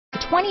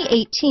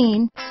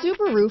2018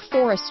 Subaru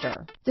Forester.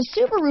 The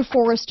Subaru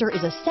Forester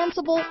is a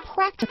sensible,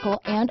 practical,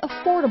 and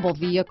affordable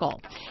vehicle.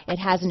 It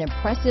has an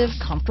impressive,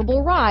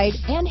 comfortable ride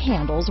and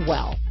handles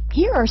well.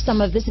 Here are some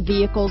of this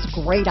vehicle's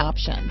great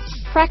options: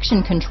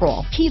 traction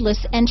control,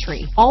 keyless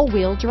entry,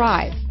 all-wheel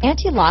drive,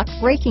 anti-lock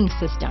braking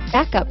system,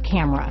 backup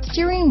camera,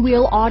 steering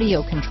wheel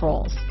audio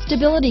controls,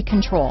 stability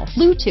control,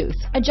 Bluetooth,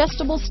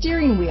 adjustable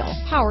steering wheel,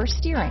 power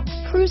steering,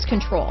 cruise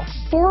control,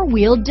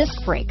 four-wheel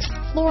disc brakes,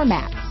 floor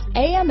mats,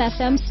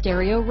 AM/FM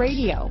stereo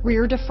radio,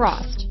 rear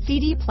defrost,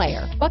 CD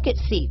player, bucket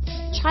seats,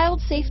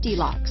 child safety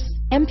locks,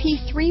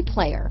 MP3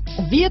 player.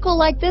 A vehicle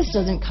like this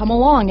doesn't come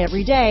along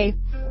every day.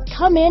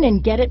 Come in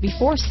and get it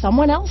before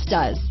someone else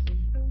does.